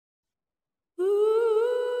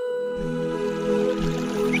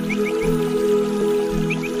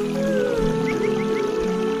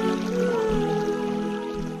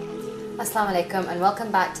Assalamu alaikum and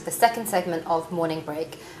welcome back to the second segment of Morning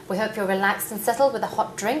Break. We hope you're relaxed and settled with a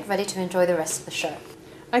hot drink ready to enjoy the rest of the show.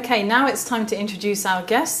 Okay, now it's time to introduce our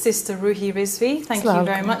guest, Sister Ruhi Rizvi. Thank you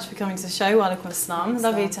very much for coming to the show. Walaikum assalam.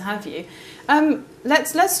 Lovely to have you.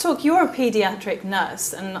 Let's talk. You're a paediatric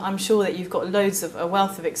nurse, and I'm sure that you've got loads of a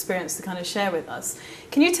wealth of experience to kind of share with us.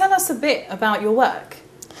 Can you tell us a bit about your work?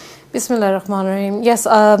 Bismillahirrahmanirrahim. Yes,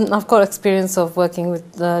 I've got experience of working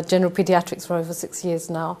with general paediatrics for over 6 years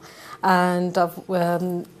now, and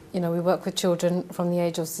we work with children from the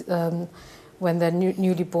age of when they're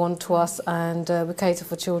newly born to us, and we cater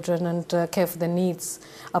for children and care for their needs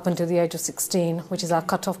up until the age of 16, which is our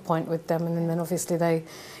cut-off point with them, and then obviously they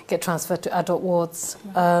get transferred to adult wards.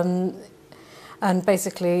 And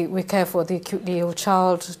basically we care for the acutely ill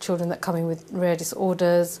child, children that come in with rare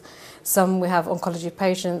disorders. Some we have oncology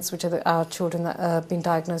patients, which are our children that have been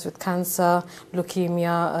diagnosed with cancer,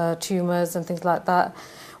 leukemia, tumours and things like that.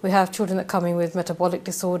 We have children that come in with metabolic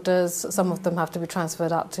disorders. Some of them have to be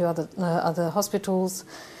transferred out to other hospitals.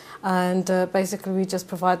 And basically we just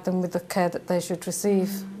provide them with the care that they should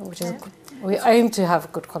receive, which is we aim to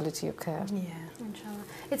have good quality of care. Yeah.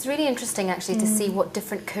 It's really interesting actually to see what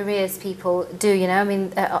different careers people do, you know. I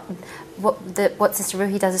mean, what Sister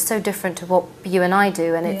Ruhi does is so different to what you and I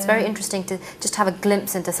do, and it's very interesting to just have a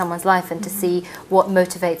glimpse into someone's life and to see what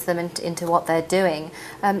motivates them into what they're doing.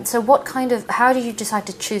 So how did you decide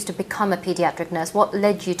to choose to become a paediatric nurse? What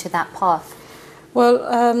led you to that path? Well,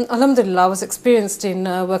 alhamdulillah, I was experienced in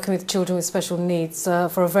working with children with special needs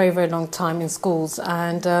for a very, very long time in schools,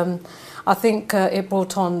 and I think it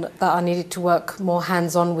brought on that I needed to work more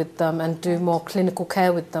hands-on with them and do more clinical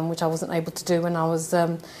care with them, which I wasn't able to do when I was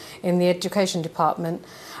in the education department.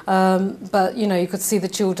 But, you know, you could see the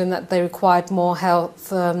children that they required more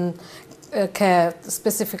health care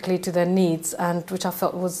specifically to their needs, and which I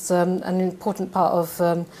felt was an important part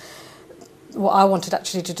of what I wanted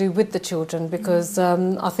actually to do with the children, because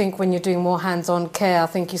I think when you're doing more hands-on care, I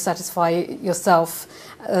think you satisfy yourself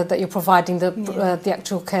that you're providing the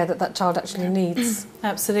actual care that child actually needs.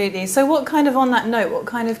 Absolutely. So what kind of, on that note, what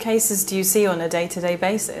kind of cases do you see on a day-to-day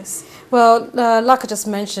basis? Well, like I just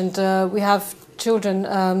mentioned, we have children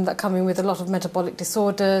that come in with a lot of metabolic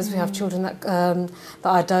disorders. We have children that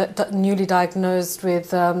are newly diagnosed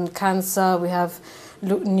with cancer. We have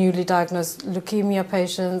newly diagnosed leukemia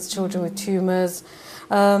patients, children with tumours,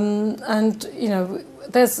 and you know,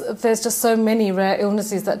 there's just so many rare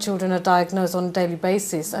illnesses that children are diagnosed on a daily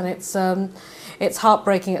basis, and it's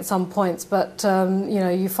heartbreaking at some points. But you know,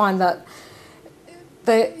 you find that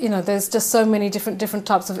there's just so many different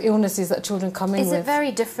types of illnesses that children come in with. Is it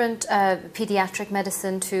very different paediatric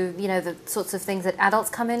medicine to, you know, the sorts of things that adults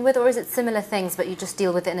come in with, or is it similar things but you just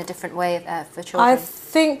deal with it in a different way for children? I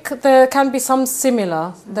think there can be some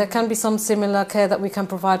similar. There can be some similar care that we can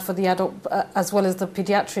provide for the adult as well as the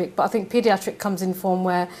paediatric. But I think paediatric comes in form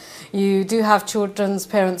where you do have children's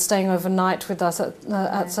parents staying overnight with us at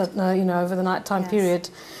you know, over the nighttime period.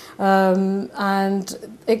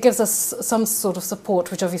 And it gives us some sort of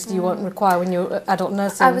support, which obviously you won't require when you're adult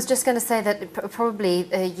nursing. I was just going to say that probably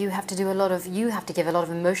you have to give a lot of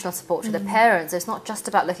emotional support to the parents. It's not just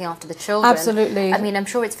about looking after the children. Absolutely. I mean, I'm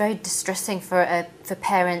sure it's very distressing for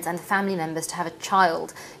parents and family members to have a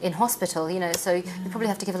child in hospital, you know, so you probably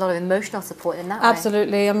have to give a lot of emotional support in that way.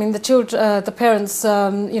 Absolutely. I mean, the parents,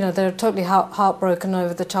 you know, they're totally heartbroken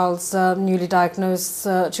over the child's newly diagnosed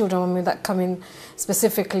children. I mean, that come in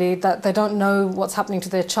specifically, that they don't know what's happening to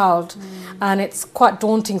their child, and it's quite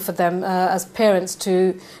daunting for them as parents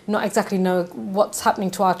to not exactly know what's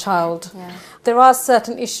happening to our child. There are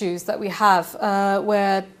certain issues that we have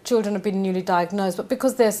where children have been newly diagnosed, but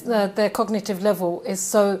because their cognitive level is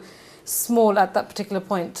so small at that particular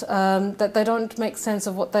point, that they don't make sense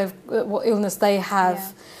of what illness they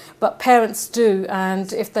have, but parents do,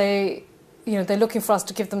 and if they, you know, they're looking for us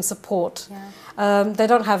to give them support. They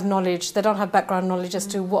don't have knowledge, they don't have background knowledge as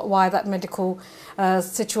to why that medical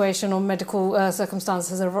situation or medical circumstance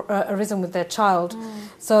has arisen with their child.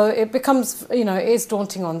 So it becomes, you know, it is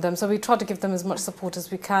daunting on them. So we try to give them as much support as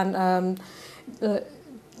we can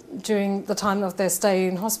during the time of their stay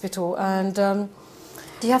in hospital. And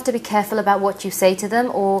do you have to be careful about what you say to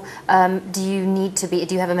them, or do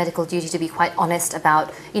you have a medical duty to be quite honest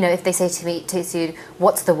about, you know, if they say to you,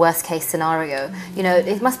 what's the worst case scenario? You know,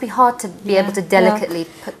 it must be hard to be able to delicately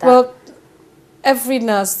put that. Well, every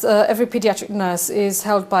nurse, every paediatric nurse is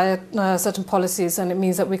held by certain policies, and it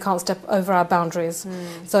means that we can't step over our boundaries.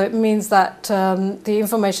 So it means that the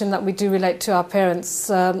information that we do relate to our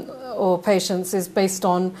parents or patients is based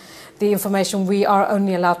on the information we are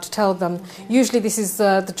only allowed to tell them. Okay. Usually this is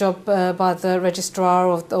the job by the registrar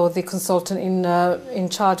or the consultant in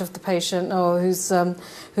charge of the patient, or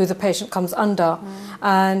who the patient comes under.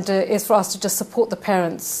 And it's for us to just support the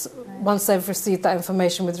parents once they've received that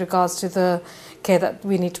information with regards to the care that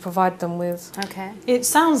we need to provide them with. Okay. It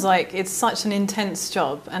sounds like it's such an intense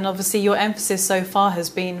job, and obviously your emphasis so far has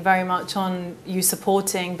been very much on you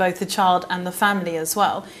supporting both the child and the family as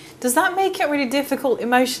well. Does that make it really difficult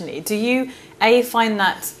emotionally? Do you A, find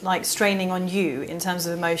that like straining on you in terms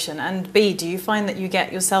of emotion, and B, do you find that you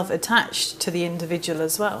get yourself attached to the individual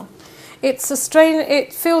as well? It's a strain.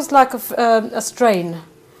 It feels like a strain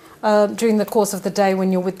during the course of the day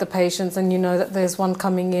when you're with the patients and you know that there's one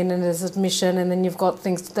coming in and there's admission and then you've got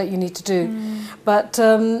things that you need to do. But,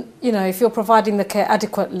 you know, if you're providing the care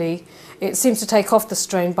adequately, it seems to take off the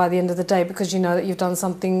strain by the end of the day, because you know that you've done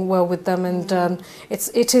something well with them, and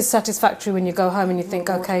it is satisfactory when you go home and you think,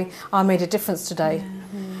 okay, I made a difference today.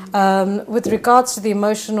 With regards to the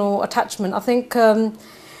emotional attachment, I think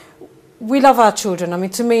we love our children. I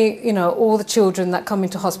mean, to me, you know, all the children that come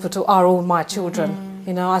into hospital are all my children.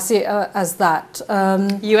 You know, I see it as that.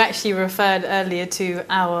 You actually referred earlier to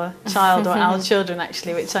our child or our children,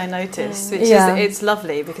 actually, which I noticed, which is, it's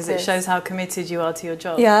lovely because it shows how committed you are to your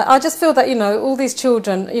job. Yeah, I just feel that, you know, all these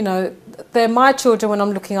children, you know, they're my children when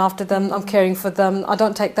I'm looking after them, I'm caring for them. I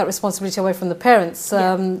don't take that responsibility away from the parents,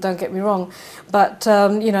 don't get me wrong. But,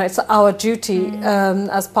 you know, it's our duty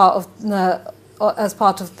as part of the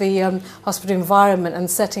hospital environment and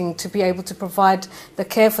setting to be able to provide the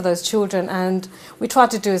care for those children, and we try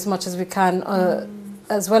to do as much as we can,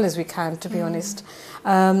 as well as we can, to be honest.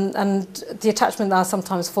 And the attachment that I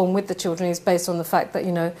sometimes form with the children is based on the fact that,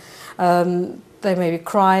 you know, they may be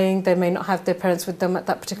crying, they may not have their parents with them at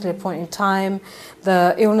that particular point in time.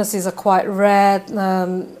 The illnesses are quite rare.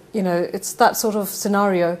 You know, it's that sort of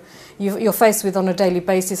scenario you're faced with on a daily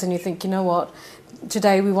basis, and you think, you know what,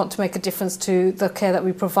 today we want to make a difference to the care that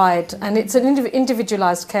we provide, and it's an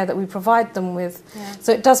individualised care that we provide them with.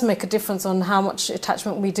 So it does make a difference on how much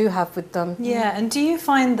attachment we do have with them. Yeah, and do you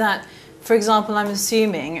find that, for example, I'm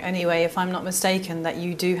assuming anyway, if I'm not mistaken, that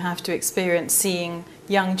you do have to experience seeing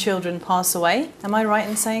young children pass away? Am I right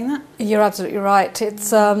in saying that? You're absolutely right. It's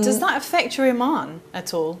does that affect your iman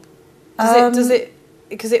at all? Does it?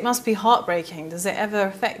 Because it must be heartbreaking. Does it ever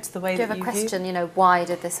affect the way that you view? Do you have a question, you know, why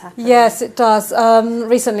did this happen? Yes, it does.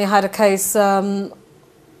 Recently I had a case on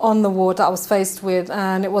the ward that I was faced with,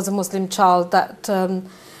 and it was a Muslim child that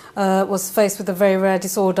was faced with a very rare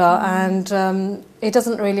disorder, and it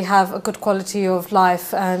doesn't really have a good quality of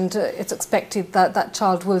life, and it's expected that that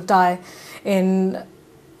child will die in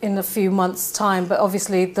a few months' time. But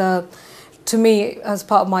obviously, to me, as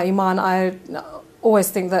part of my iman, I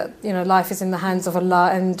always think that, you know, life is in the hands of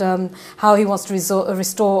Allah, and how He wants to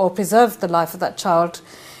restore or preserve the life of that child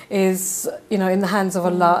is, you know, in the hands of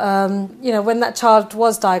Allah. You know, when that child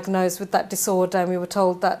was diagnosed with that disorder and we were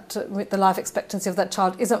told that the life expectancy of that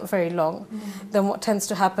child isn't very long, then what tends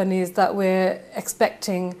to happen is that we're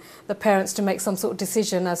expecting the parents to make some sort of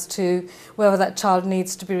decision as to whether that child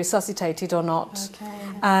needs to be resuscitated or not,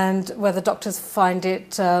 and whether doctors find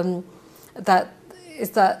it that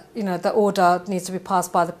you know, the order needs to be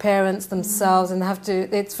passed by the parents themselves, and they have to.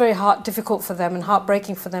 It's very difficult for them and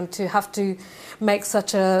heartbreaking for them to have to make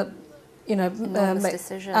such a, you know,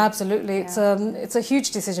 decision. Absolutely, it's a huge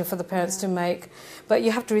decision for the parents to make. But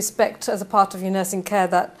you have to respect, as a part of your nursing care,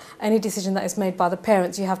 that any decision that is made by the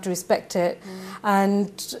parents, you have to respect it,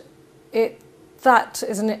 and that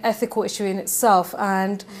is an ethical issue in itself.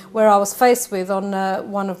 And where I was faced with on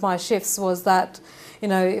one of my shifts was that, you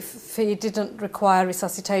know, if he didn't require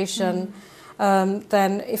resuscitation,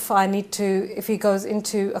 then if he goes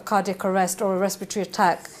into a cardiac arrest or a respiratory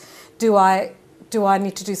attack, do I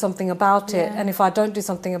need to do something about it? And if I don't do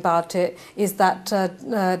something about it, is that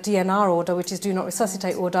DNR order, which is do not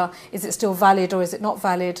resuscitate order, is it still valid or is it not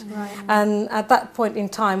valid? And at that point in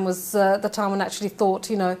time was the time when I actually thought,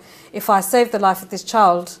 you know, if I save the life of this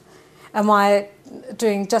child, am I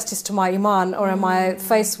doing justice to my iman, or am I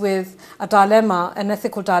faced with a dilemma, an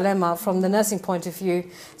ethical dilemma from the nursing point of view?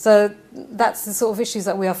 So that's the sort of issues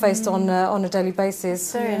that we are faced on a daily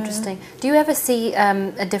basis. Very interesting. Do you ever see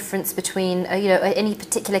a difference between, you know, any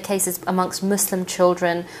particular cases amongst Muslim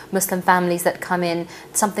children, Muslim families that come in,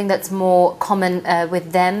 something that's more common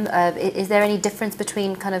with them? Is there any difference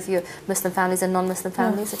between kind of your Muslim families and non-Muslim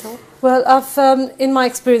families at all? Well, I've in my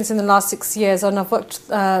experience in the last 6 years, and I've worked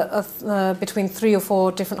between 3 or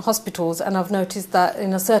 4 different hospitals, and I've noticed that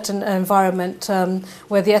in a certain environment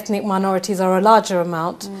where the ethnic minorities are a larger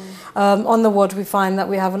amount, On the ward, we find that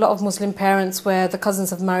we have a lot of Muslim parents where the cousins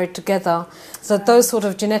have married together. So those sort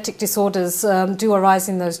of genetic disorders do arise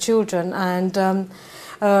in those children, and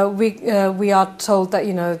we are told that,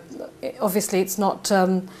 you know, obviously it's not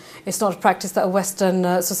a practice that a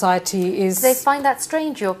Western society is. Do they find that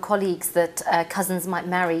strange, your colleagues, that cousins might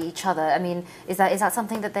marry each other? I mean, is that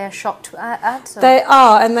something that they are shocked at? Or? They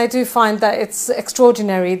are, and they do find that it's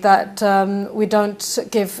extraordinary that we don't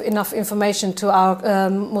give enough information to our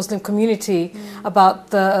Muslim community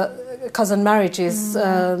about the cousin marriages,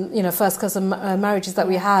 you know, first cousin marriages that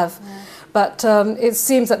we have. Yeah. But it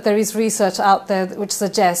seems that there is research out there which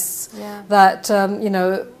suggests that, you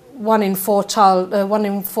know, one in four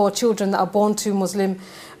children that are born to Muslim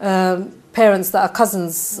parents that are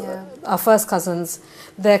cousins, are first cousins,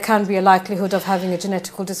 there can be a likelihood of having a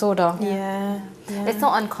genetical disorder. Yeah. It's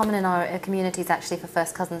not uncommon in our communities actually for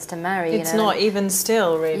first cousins to marry. It's not even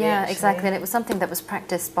still, really. Yeah, actually. exactly. And it was something that was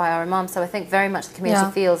practiced by our imam. So I think very much the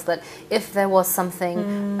community feels that if there was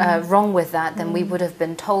something wrong with that, then we would have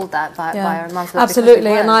been told that by our imams.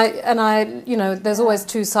 Absolutely. And I, you know, there's always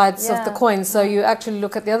two sides of the coin. So you actually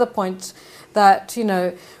look at the other point that, you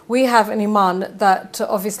know, we have an imam that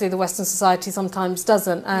obviously the Western society sometimes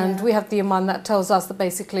doesn't, and we have the imam that tells us that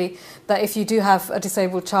basically that if you do have a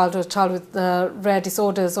disabled child or a child with rare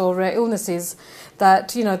disorders or rare illnesses,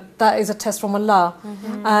 that, you know, that is a test from Allah.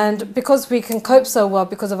 And because we can cope so well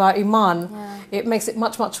because of our iman, it makes it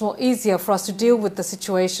much more easier for us to deal with the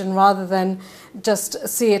situation rather than just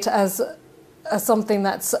see it as something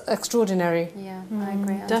that's extraordinary. Yeah, I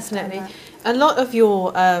agree. Definitely. A lot of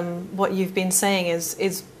your what you've been saying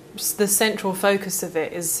is the central focus of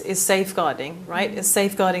it is safeguarding, right? It's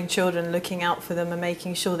safeguarding children, looking out for them and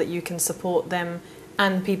making sure that you can support them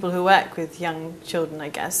and people who work with young children, I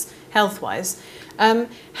guess, health-wise.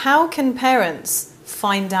 How can parents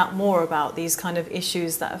find out more about these kind of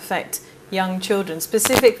issues that affect young children?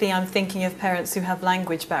 Specifically, I'm thinking of parents who have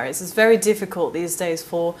language barriers. It's very difficult these days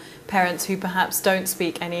for parents who perhaps don't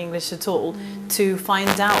speak any English at all to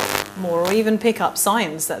find out more or even pick up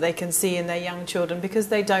signs that they can see in their young children because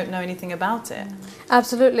they don't know anything about it.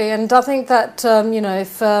 Absolutely, and I think that, you know,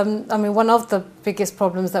 if, I mean, one of the biggest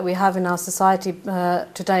problems that we have in our society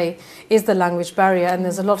today is the language barrier, and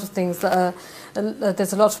there's a lot of things that are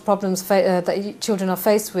there's a lot of problems that children are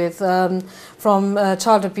faced with, from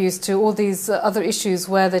child abuse to all these other issues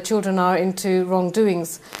where the children are into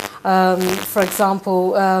wrongdoings. For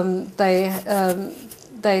example, they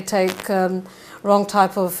take wrong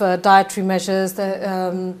type of dietary measures.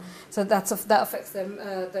 So that affects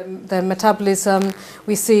them, their metabolism.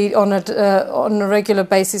 We see on a regular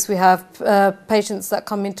basis we have patients that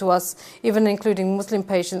come into us, even including Muslim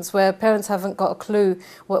patients, where parents haven't got a clue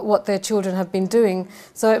what their children have been doing.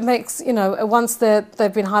 So it makes, you know, once they've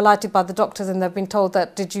been highlighted by the doctors and they've been told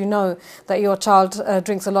that, did you know that your child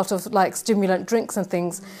drinks a lot of like stimulant drinks and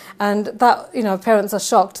things, and that, you know, parents are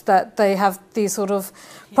shocked that they have these sort of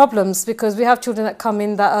problems, because we have children that come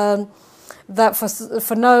in that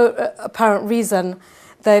for no apparent reason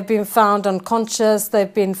they've been found unconscious,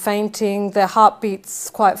 they've been fainting, their heartbeat's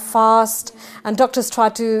quite fast, and doctors try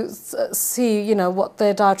to see, you know, what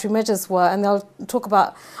their dietary measures were, and they'll talk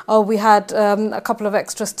about, oh, we had a couple of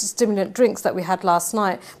extra stimulant drinks that we had last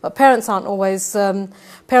night, but parents aren't always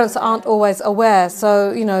aware.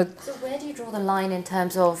 So, you know. So where do you draw the line in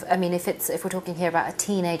terms of, I mean, if we're talking here about a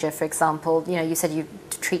teenager, for example, you know, you said you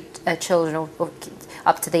treat children or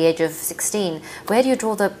up to the age of 16. Where do you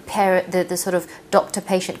draw the sort of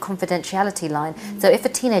doctor-patient confidentiality line? So if a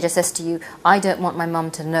teenager says to you, I don't want my mum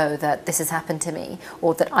to know that this has happened to me,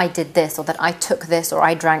 or that I did this, or that I took this, or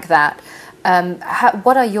I drank that,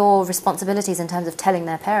 what are your responsibilities in terms of telling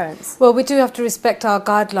their parents? Well, we do have to respect our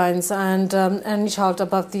guidelines, and any child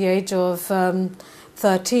above the age of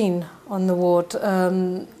 13 on the ward,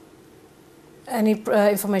 any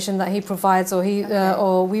information that he provides or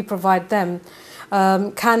or we provide them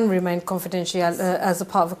can remain confidential as a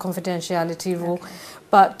part of a confidentiality rule. Okay.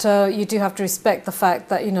 But you do have to respect the fact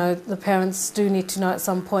that, you know, the parents do need to know at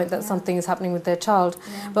some point that something is happening with their child.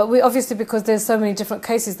 But we obviously, because there's so many different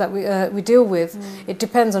cases that we deal with, it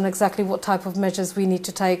depends on exactly what type of measures we need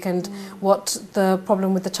to take and what the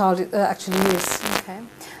problem with the child actually is. Okay.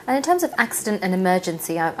 And in terms of accident and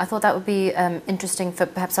emergency, I thought that would be interesting for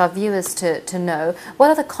perhaps our viewers to know. What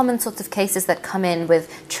are the common sorts of cases that come in with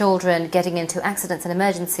children getting into accidents and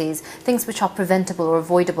emergencies, things which are preventable or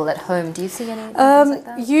avoidable at home? Do you see any things like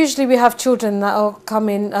that? Usually we have children that will come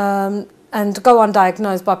in and go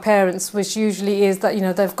undiagnosed by parents, which usually is that, you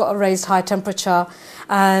know, they've got a raised high temperature,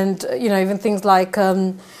 and, you know, even things like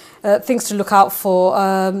things to look out for.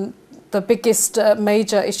 The biggest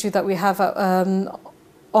major issue that we have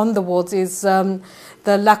on the wards is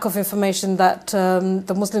the lack of information that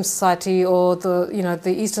the Muslim society or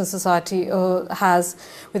the Eastern society has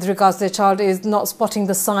with regards to their child, is not spotting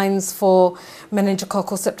the signs for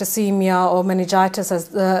meningococcal septicemia or meningitis,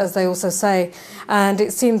 as they also say. And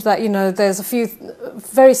it seems that there's a few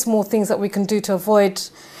very small things that we can do to avoid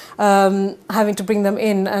having to bring them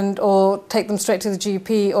in or take them straight to the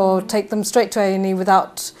GP or take them straight to A&E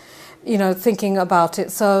without thinking about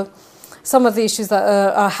it. So some of the issues that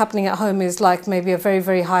are happening at home is like maybe a very,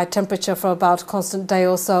 very high temperature for about a constant day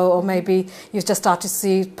or so, or maybe you've just started to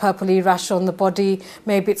see purpley rash on the body,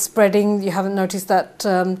 maybe it's spreading, you haven't noticed that.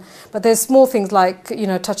 But there's small things like,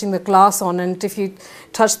 touching the glass on, and if you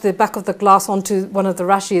touch the back of the glass onto one of the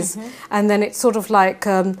rashes, and then it's sort of like,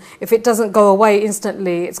 if it doesn't go away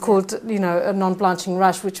instantly, it's called, a non-blanching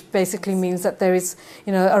rash, which basically means that there is,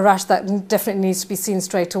 a rash that definitely needs to be seen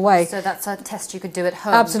straight away. So that's a test you could do at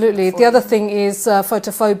home. Absolutely. The other thing is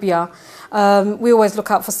photophobia. We always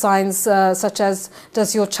look out for signs such as,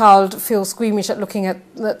 does your child feel squeamish at looking at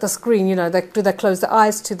the screen? Do they close their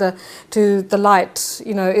eyes to the light?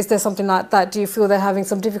 Is there something like that? Do you feel they're having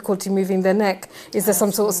some difficulty moving their neck? Is there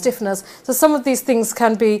some sort of stiffness? So some of these things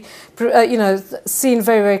can be, seen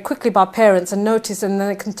very, very quickly by parents and noticed, and then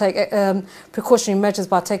they can take precautionary measures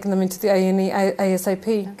by taking them into the A&E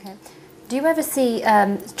ASAP. Okay. Do you ever see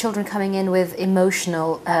children coming in with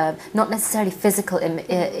emotional, not necessarily physical,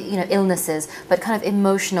 illnesses, but kind of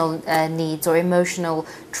emotional needs or emotional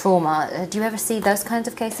trauma? Do you ever see those kinds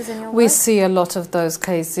of cases in your work? We see a lot of those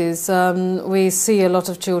cases. We see a lot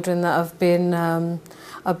of children that have been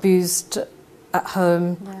abused at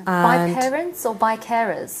home. Yeah. By parents or by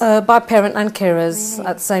carers? By parent and carers, really?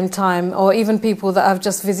 at the same time, or even people that have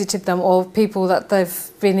just visited them, or people that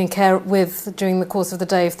they've been in care with during the course of the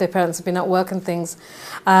day if their parents have been at work and things.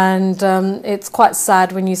 And it's quite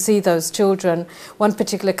sad when you see those children. One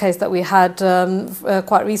particular case that we had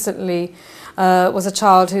quite recently was a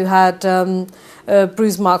child who had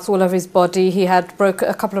bruise marks all over his body. He had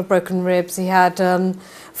a couple of broken ribs. He had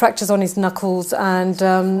fractures on his knuckles,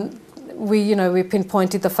 and we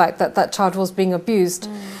pinpointed the fact that that child was being abused.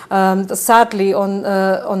 Sadly,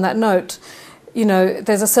 on that note,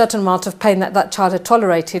 there's a certain amount of pain that child had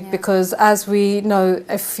tolerated, because as we know,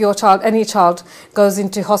 if any child goes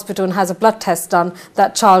into hospital and has a blood test done,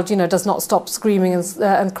 that child, does not stop screaming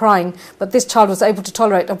and crying. But this child was able to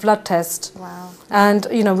tolerate a blood test. Wow. And,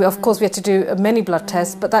 of course we had to do many blood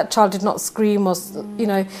tests, but that child did not scream or,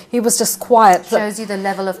 he was just quiet. Shows you the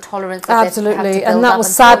level of tolerance that absolutely, they've had to and build that up,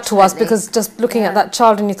 was sad to us, because just looking at that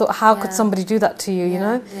child and you thought, how could somebody do that to you,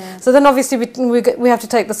 Yeah. So then obviously we have to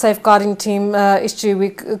take the safeguarding team issue. We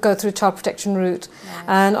go through child protection route,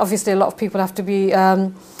 and obviously a lot of people have to be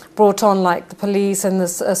brought on, like the police and the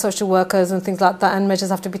social workers and things like that, and measures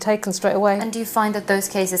have to be taken straight away. And do you find that those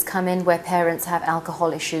cases come in where parents have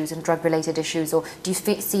alcohol issues and drug-related issues, or do you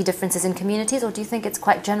see differences in communities, or do you think it's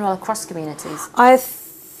quite general across communities? I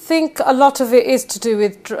think a lot of it is to do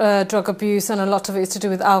with drug abuse, and a lot of it is to do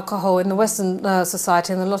with alcohol in the Western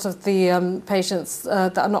society, and a lot of the patients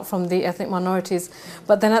that are not from the ethnic minorities.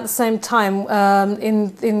 But then at the same time,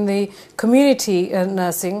 in the community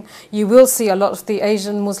nursing, you will see a lot of the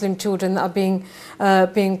Asian Muslim children that are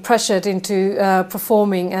being pressured into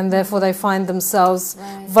performing, and therefore they find themselves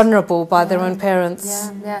vulnerable by their own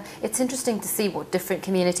parents. Yeah. It's interesting to see what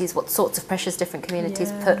sorts of pressures different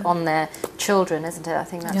communities put on their children, isn't it? I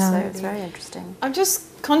think that's it's very interesting. I'm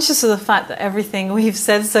just conscious of the fact that everything we've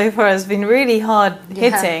said so far has been really hard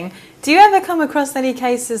hitting. Do you ever come across any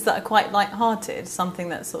cases that are quite light-hearted, something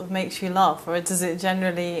that sort of makes you laugh, or does it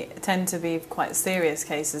generally tend to be quite serious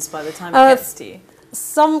cases by the time it gets to you?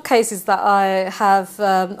 Some cases that I have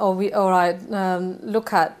or I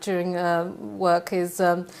look at during work is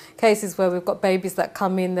cases where we've got babies that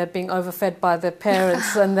come in, they're being overfed by their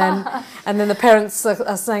parents, and then the parents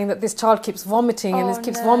are saying that this child keeps vomiting and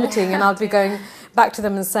keeps vomiting, and I'll be going back to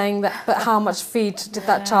them and saying that, but how much feed did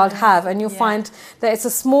that child have? And you'll find that it's a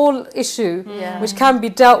small issue which can be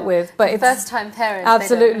dealt with, but it's first-time parents.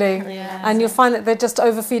 Absolutely, and you'll find that they're just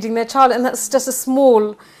overfeeding their child, and that's just a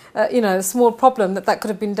small small problem that could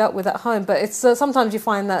have been dealt with at home. But it's sometimes you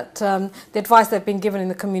find that the advice they've been given in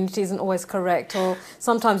the community isn't always correct, or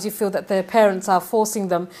sometimes you feel that their parents are forcing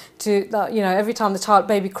them to, every time the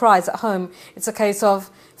baby cries at home, it's a case of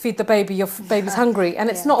feed the baby, your baby's hungry, and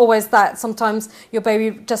it's not always that. Sometimes your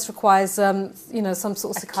baby just requires, some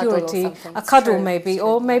sort of security, a cuddle maybe,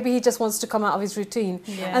 or maybe he just wants to come out of his routine.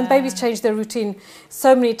 And babies change their routine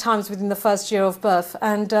so many times within the first year of birth,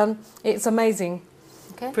 and it's amazing.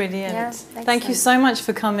 Okay. Brilliant. Yeah, thank you so much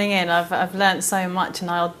for coming in. I've learnt so much,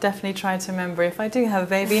 and I'll definitely try to remember, if I do have a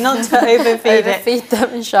baby, not to overfeed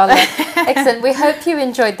them, inshallah. Excellent. We hope you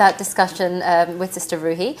enjoyed that discussion with Sister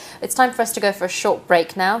Ruhi. It's time for us to go for a short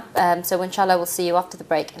break now. So inshallah, we'll see you after the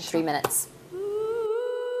break in 3 minutes.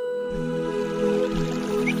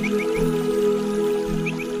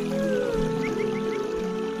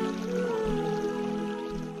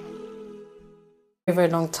 Very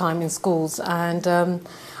long time in schools, and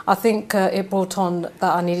I think it brought on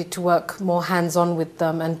that I needed to work more hands-on with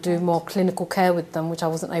them and do more clinical care with them, which I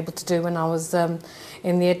wasn't able to do when I was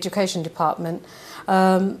in the education department.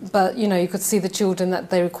 But you know, you could see the children that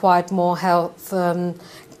they required more health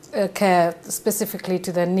care specifically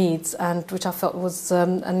to their needs, and which I felt was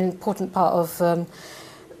an important part of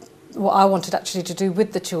what I wanted actually to do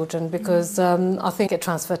with the children, because I think it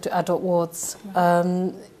transferred to adult wards.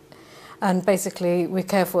 And basically, we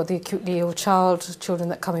care for the acutely ill child, children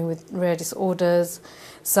that come in with rare disorders.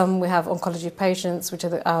 Some we have oncology patients, which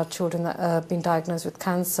are our children that have been diagnosed with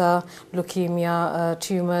cancer, leukemia,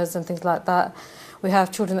 tumours and things like that. We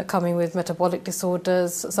have children that come in with metabolic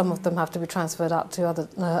disorders. Some of them have to be transferred out to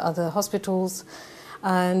other hospitals.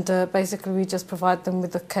 And basically, we just provide them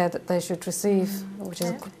with the care that they should receive, which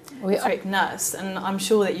is pediatric nurse, and I'm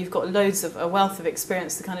sure that you've got loads of a wealth of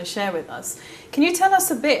experience to kind of share with us. Can you tell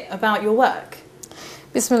us a bit about your work?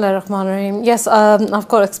 Bismillah ar-Rahman ar-Rahim. Yes, I've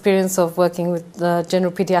got experience of working with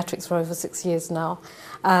general pediatrics for over 6 years now,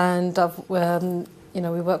 and you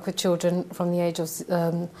know, we work with children from the age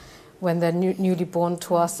of when they're newly born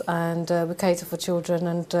to us, and we cater for children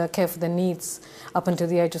and care for their needs up until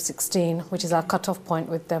the age of 16, which is our cut-off point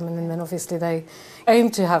with them, and then obviously they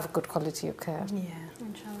aim to have a good quality of care. Yeah.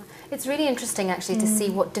 Inshallah. It's really interesting actually to see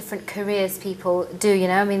what different careers people do, you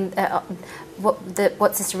know. I mean,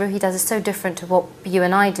 what Sister Ruhi does is so different to what you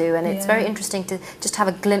and I do, and it's very interesting to just have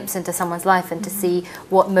a glimpse into someone's life and to see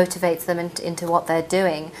what motivates them into what they're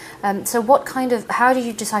doing. So how did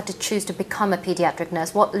you decide to choose to become a pediatric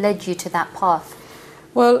nurse? What led you to that path?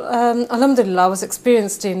 Well, alhamdulillah, I was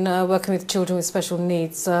experienced in working with children with special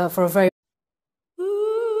needs for a very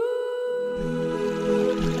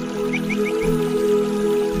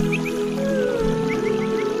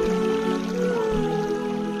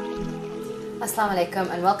Assalamu alaikum,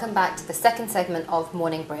 and welcome back to the second segment of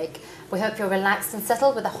Morning Break. We hope you're relaxed and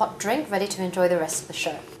settled with a hot drink, ready to enjoy the rest of the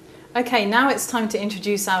show. Okay, now it's time to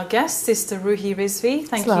introduce our guest, Sister Ruhi Rizvi.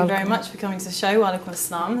 Thank you very much for coming to the show. Wa alaikum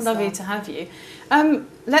assalam. Lovely to have you.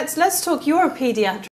 Let's talk. You're a pediatric